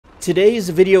Today's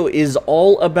video is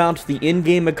all about the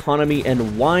in-game economy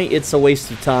and why it's a waste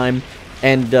of time.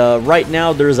 And right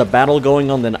now there's a battle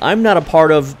going on that I'm not a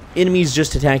part of. Enemies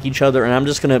just attack each other, and I'm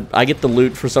just gonna, I get the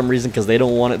loot for some reason because they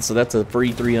don't want it, so that's a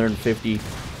free 350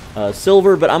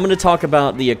 silver. But I'm gonna talk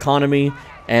about the economy,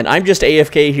 and I'm just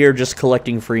AFK here, just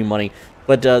collecting free money.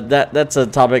 But that's a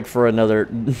topic for another,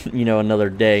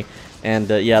 another day. And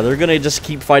yeah, they're gonna just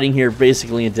keep fighting here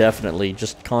basically indefinitely,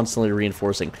 just constantly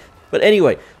reinforcing. But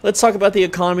anyway, let's talk about the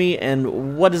economy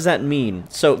and what does that mean.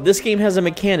 So this game has a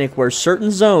mechanic where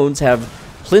certain zones have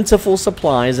plentiful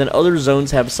supplies and other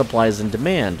zones have supplies in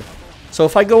demand. So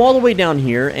if I go all the way down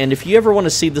here, and if you ever want to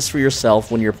see this for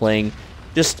yourself when you're playing,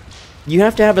 you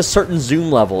have to have a certain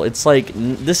zoom level. It's like,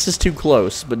 this is too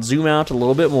close, but zoom out a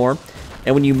little bit more.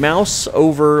 And when you mouse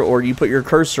over or you put your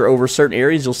cursor over certain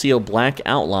areas, you'll see a black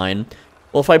outline.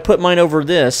 Well, if I put mine over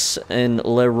this in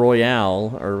Le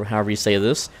Royale, or however you say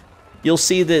this, you'll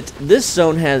see that this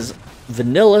zone has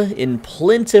vanilla in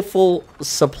plentiful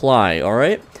supply,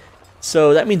 alright?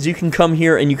 So that means you can come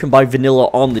here and you can buy vanilla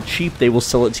on the cheap. They will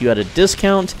sell it to you at a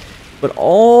discount. But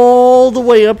all the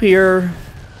way up here,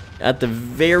 at the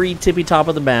very tippy top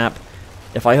of the map,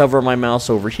 if I hover my mouse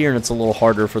over here, and it's a little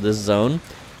harder for this zone,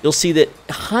 you'll see that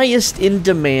highest in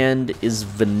demand is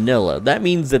vanilla. That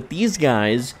means that these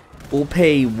guys will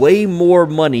pay way more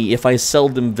money if I sell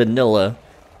them vanilla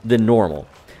than normal.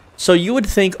 So you would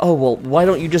think, oh, well, why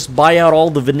don't you just buy out all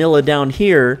the vanilla down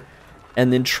here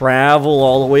and then travel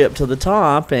all the way up to the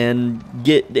top and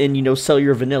sell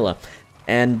your vanilla.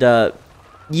 And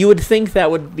you would think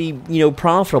that would be,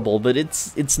 profitable, but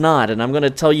it's not. And I'm going to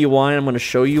tell you why, and I'm going to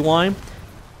show you why.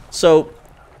 So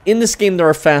in this game, there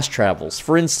are fast travels.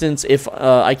 For instance, if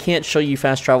I can't show you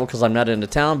fast travel because I'm not in a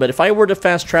town, but if I were to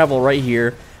fast travel right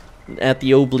here at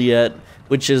the Oubliette,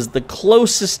 which is the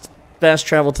closest fast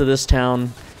travel to this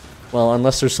town, well,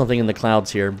 unless there's something in the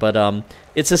clouds here, but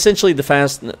it's essentially the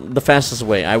fastest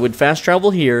way. I would fast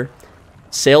travel here,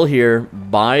 sail here,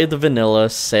 buy the vanilla,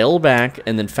 sail back,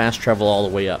 and then fast travel all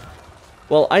the way up.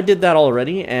 Well, I did that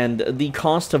already, and the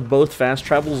cost of both fast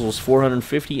travels was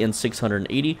 450 and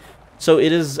 680. So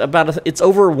it is it's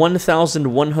over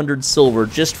 1,100 silver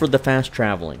just for the fast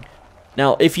traveling.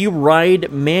 Now, if you ride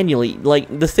manually,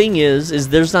 like, the thing is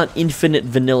there's not infinite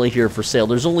vanilla here for sale.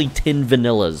 There's only 10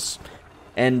 vanillas.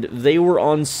 And they were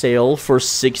on sale for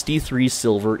 63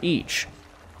 silver each.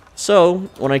 So,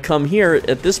 when I come here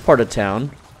at this part of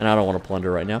town, and I don't want to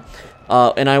plunder right now,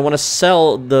 and I want to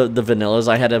sell the vanillas,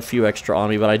 I had a few extra on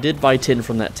me, but I did buy 10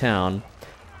 from that town.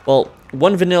 Well,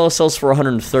 one vanilla sells for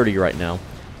 130 right now.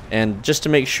 And just to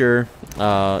make sure,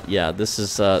 yeah, this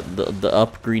is the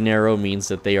up green arrow means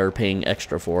that they are paying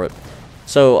extra for it.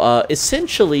 So,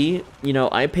 essentially,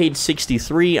 I paid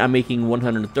 63, I'm making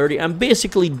 130. I'm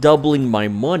basically doubling my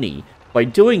money by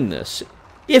doing this,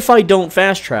 if I don't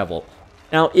fast travel.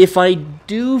 Now, if I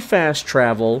do fast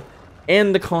travel,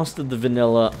 and the cost of the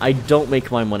vanilla, I don't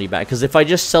make my money back. Because if I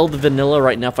just sell the vanilla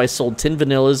right now, if I sold 10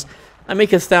 vanillas, I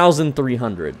make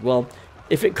 1,300. Well,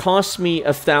 if it costs me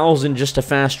 1,000 just to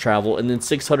fast travel, and then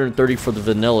 630 for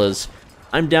the vanillas,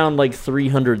 I'm down like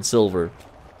 300 silver.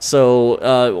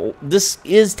 So, this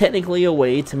is technically a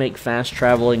way to make fast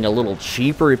traveling a little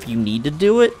cheaper if you need to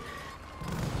do it.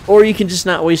 Or you can just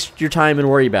not waste your time and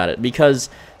worry about it, because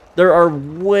there are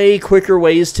way quicker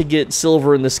ways to get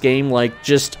silver in this game, like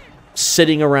just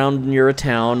sitting around near a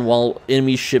town while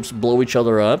enemy ships blow each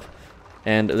other up.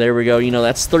 And there we go,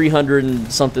 that's 300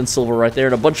 and something silver right there,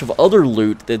 and a bunch of other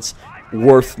loot that's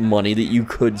worth money that you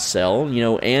could sell,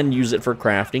 and use it for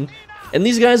crafting. And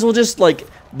these guys will just, like,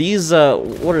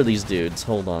 what are these dudes?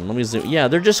 Hold on, let me zoom. Yeah,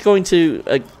 they're just going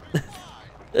to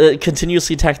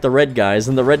continuously attack the red guys,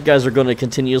 and the red guys are going to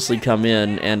continuously come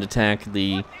in and attack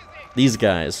these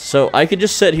guys. So I could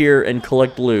just sit here and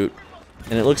collect loot,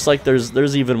 and it looks like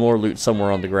there's even more loot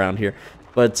somewhere on the ground here.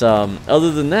 But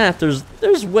other than that,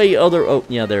 there's way other. Oh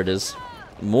yeah, there it is,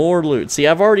 more loot. See,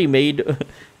 I've already made.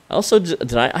 Also,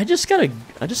 I just got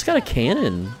a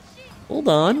cannon. Hold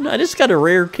on, I just got a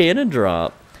rare cannon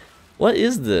drop. What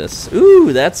is this?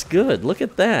 Ooh, that's good. Look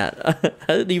at that.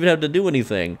 I didn't even have to do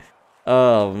anything.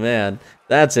 Oh man,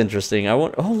 that's interesting.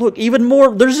 Oh look, even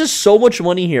more. There's just so much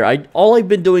money here. All I've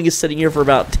been doing is sitting here for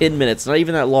about 10 minutes, not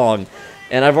even that long,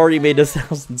 and I've already made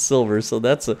 1,000 silver. So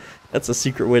that's a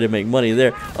secret way to make money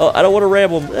there. Oh, I don't want to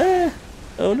ramble.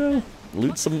 Oh no,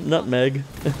 loot some nutmeg.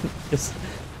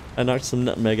 I knocked some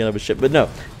nutmeg out of a ship, but no.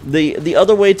 The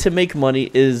other way to make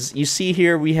money is, you see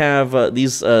here we have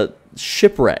these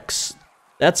shipwrecks.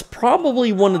 That's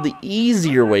probably one of the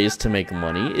easier ways to make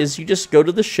money, is you just go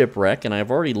to the shipwreck, and I've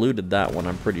already looted that one,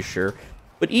 I'm pretty sure.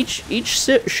 But each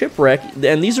shipwreck,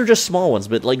 and these are just small ones,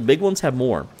 but like big ones have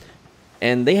more.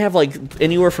 And they have like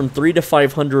anywhere from 300 to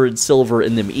 500 silver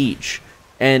in them each.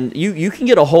 And you can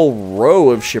get a whole row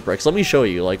of shipwrecks. Let me show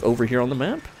you, like over here on the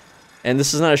map. And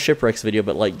this is not a shipwrecks video,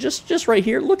 but like just right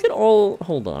here, look at all,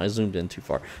 hold on, I zoomed in too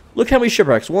far. Look how many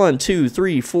shipwrecks, 1, 2,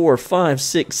 3, 4, 5,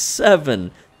 6,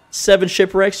 7. 7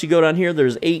 shipwrecks, you go down here,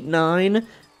 there's 8, 9,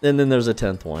 and then there's a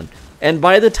 10th one. And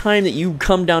by the time that you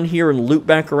come down here and loop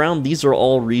back around, these are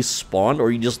all respawned, or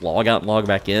you just log out and log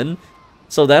back in.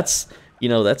 So that's, you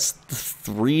know, that's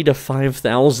 3,000 to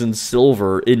 5,000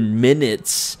 silver in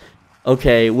minutes.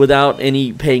 Okay, without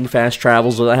any paying fast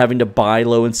travels, without having to buy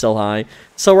low and sell high.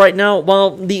 So right now,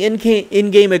 while the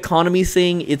in-game economy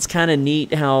thing, it's kind of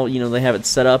neat how, you know, they have it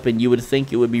set up, and you would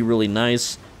think it would be really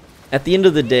nice. At the end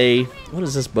of the day, what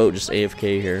is this boat just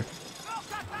AFK here?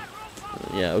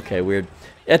 Yeah, okay, weird.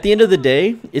 At the end of the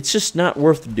day, it's just not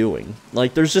worth doing.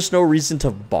 Like, there's just no reason to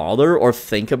bother or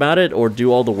think about it or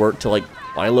do all the work to, like,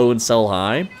 buy low and sell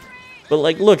high. But,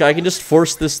 like, look, I can just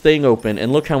force this thing open,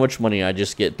 and look how much money I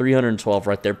just get. 312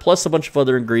 right there, plus a bunch of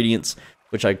other ingredients,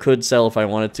 which I could sell if I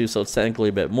wanted to, so it's technically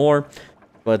a bit more.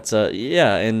 But,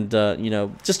 yeah, and, you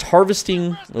know, just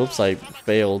harvesting... Oops, I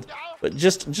failed. But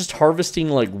just harvesting,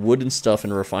 like, wood and stuff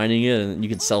and refining it, and you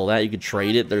can sell that, you can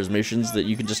trade it. There's missions that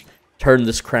you can just turn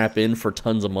this crap in for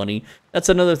tons of money. That's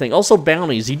another thing. Also,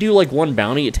 bounties. You do, like, one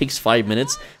bounty, it takes 5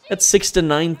 minutes. That's 6,000 to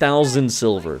 9,000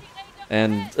 silver.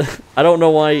 And I don't know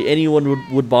why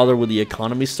anyone would bother with the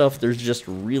economy stuff. There's just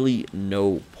really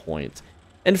no point.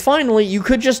 And finally, you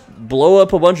could just blow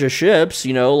up a bunch of ships,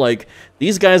 you know, like,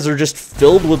 these guys are just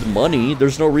filled with money.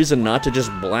 There's no reason not to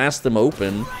just blast them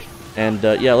open. And,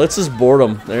 yeah, let's just board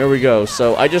them. There we go.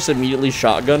 So I just immediately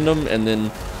shotgunned him and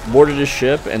then boarded his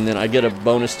ship, and then I get a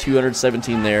bonus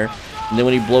 217 there. And then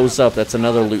when he blows up, that's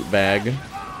another loot bag,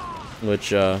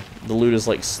 which, the loot is,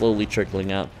 like, slowly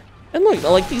trickling out. And look,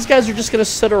 like, these guys are just gonna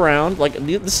sit around. Like,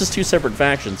 this is 2 separate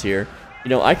factions here. You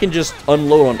know, I can just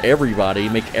unload on everybody,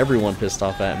 make everyone pissed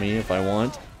off at me if I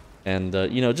want. And,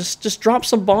 you know, just drop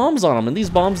some bombs on them. And these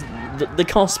bombs, they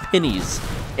cost pennies.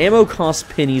 Ammo costs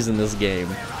pennies in this game.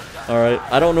 Alright,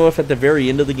 I don't know if at the very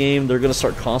end of the game they're gonna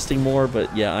start costing more,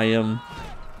 but yeah, I am.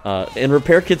 And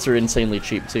repair kits are insanely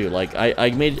cheap, too. Like,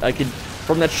 I could,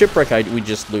 from that shipwreck we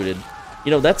just looted,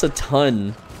 you know, that's a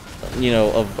ton, you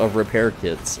know, of repair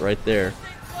kits right there.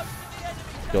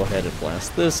 Go ahead and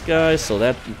blast this guy, so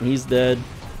that he's dead.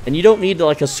 And you don't need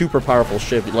like a super powerful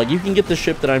ship. Like, you can get the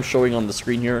ship that I'm showing on the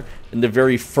screen here in the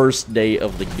very first day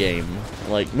of the game.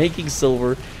 Like, making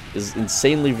silver is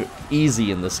insanely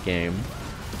easy in this game.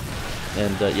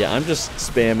 And yeah, I'm just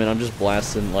spamming, I'm just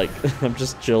blasting, like, I'm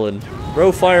just chilling.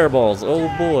 Throw fireballs, oh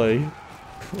boy.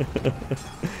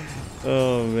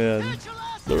 Oh man,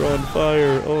 they're on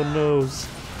fire, oh noes.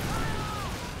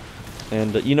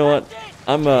 And you know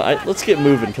what? Let's get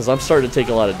moving, because I'm starting to take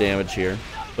a lot of damage here.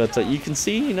 But you can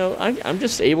see, you know, I'm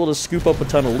just able to scoop up a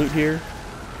ton of loot here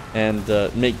and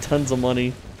make tons of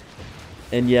money.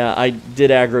 And yeah, I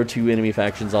did aggro 2 enemy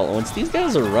factions all at once. These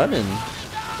guys are running.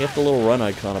 They have the little run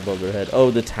icon above their head. Oh,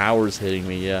 the tower's hitting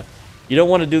me, yeah. You don't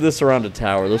want to do this around a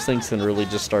tower. Those things can really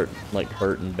just start, like,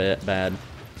 hurting bad.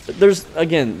 But there's,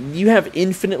 again, you have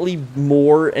infinitely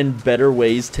more and better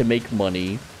ways to make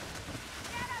money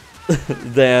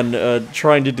than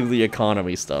trying to do the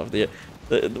economy stuff.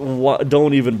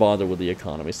 Don't even bother with the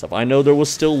economy stuff. I know there was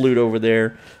still loot over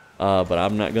there, but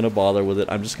I'm not going to bother with it.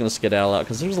 I'm just going to skedaddle out,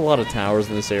 because there's a lot of towers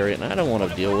in this area, and I don't want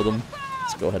to deal with them.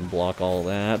 Let's go ahead and block all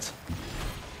that.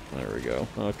 There we go.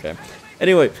 Okay.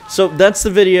 Anyway, so that's the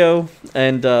video,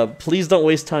 and please don't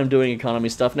waste time doing economy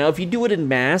stuff. Now, if you do it in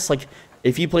mass, like,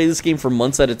 if you play this game for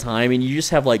months at a time, and you just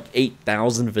have, like,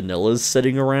 8,000 vanillas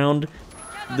sitting around,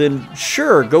 then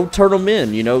sure, go turn them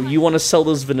in. You know, you want to sell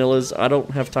those vanillas. I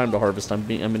don't have time to harvest.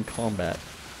 I'm in combat.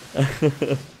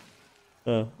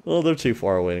 Well, they're too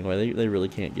far away anyway. They really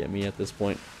can't get me at this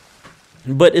point.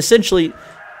 But essentially,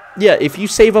 yeah, if you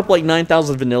save up like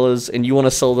 9,000 vanillas and you want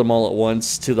to sell them all at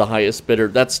once to the highest bidder,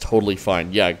 that's totally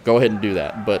fine. Yeah, go ahead and do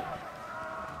that.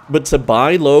 But to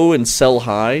buy low and sell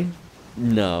high,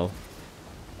 no.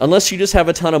 Unless you just have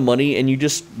a ton of money and you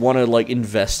just want to, like,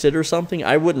 invest it or something,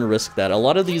 I wouldn't risk that. A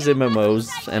lot of these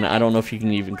MMOs, and I don't know if you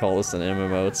can even call this an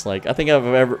MMO, it's like, I think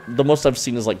the most I've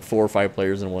seen is like 4 or 5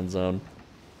 players in one zone.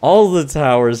 All the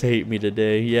towers hate me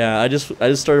today. Yeah, I just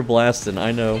started blasting,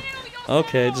 I know.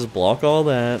 Okay, just block all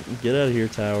that. Get out of here,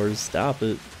 towers. Stop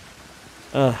it.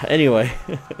 Anyway.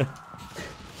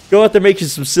 Go out there, make you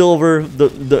some silver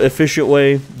the efficient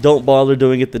way. Don't bother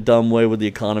doing it the dumb way with the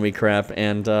economy crap.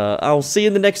 And I'll see you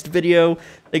in the next video.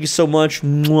 Thank you so much.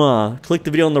 Mwah. Click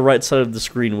the video on the right side of the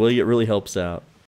screen, will you? It really helps out.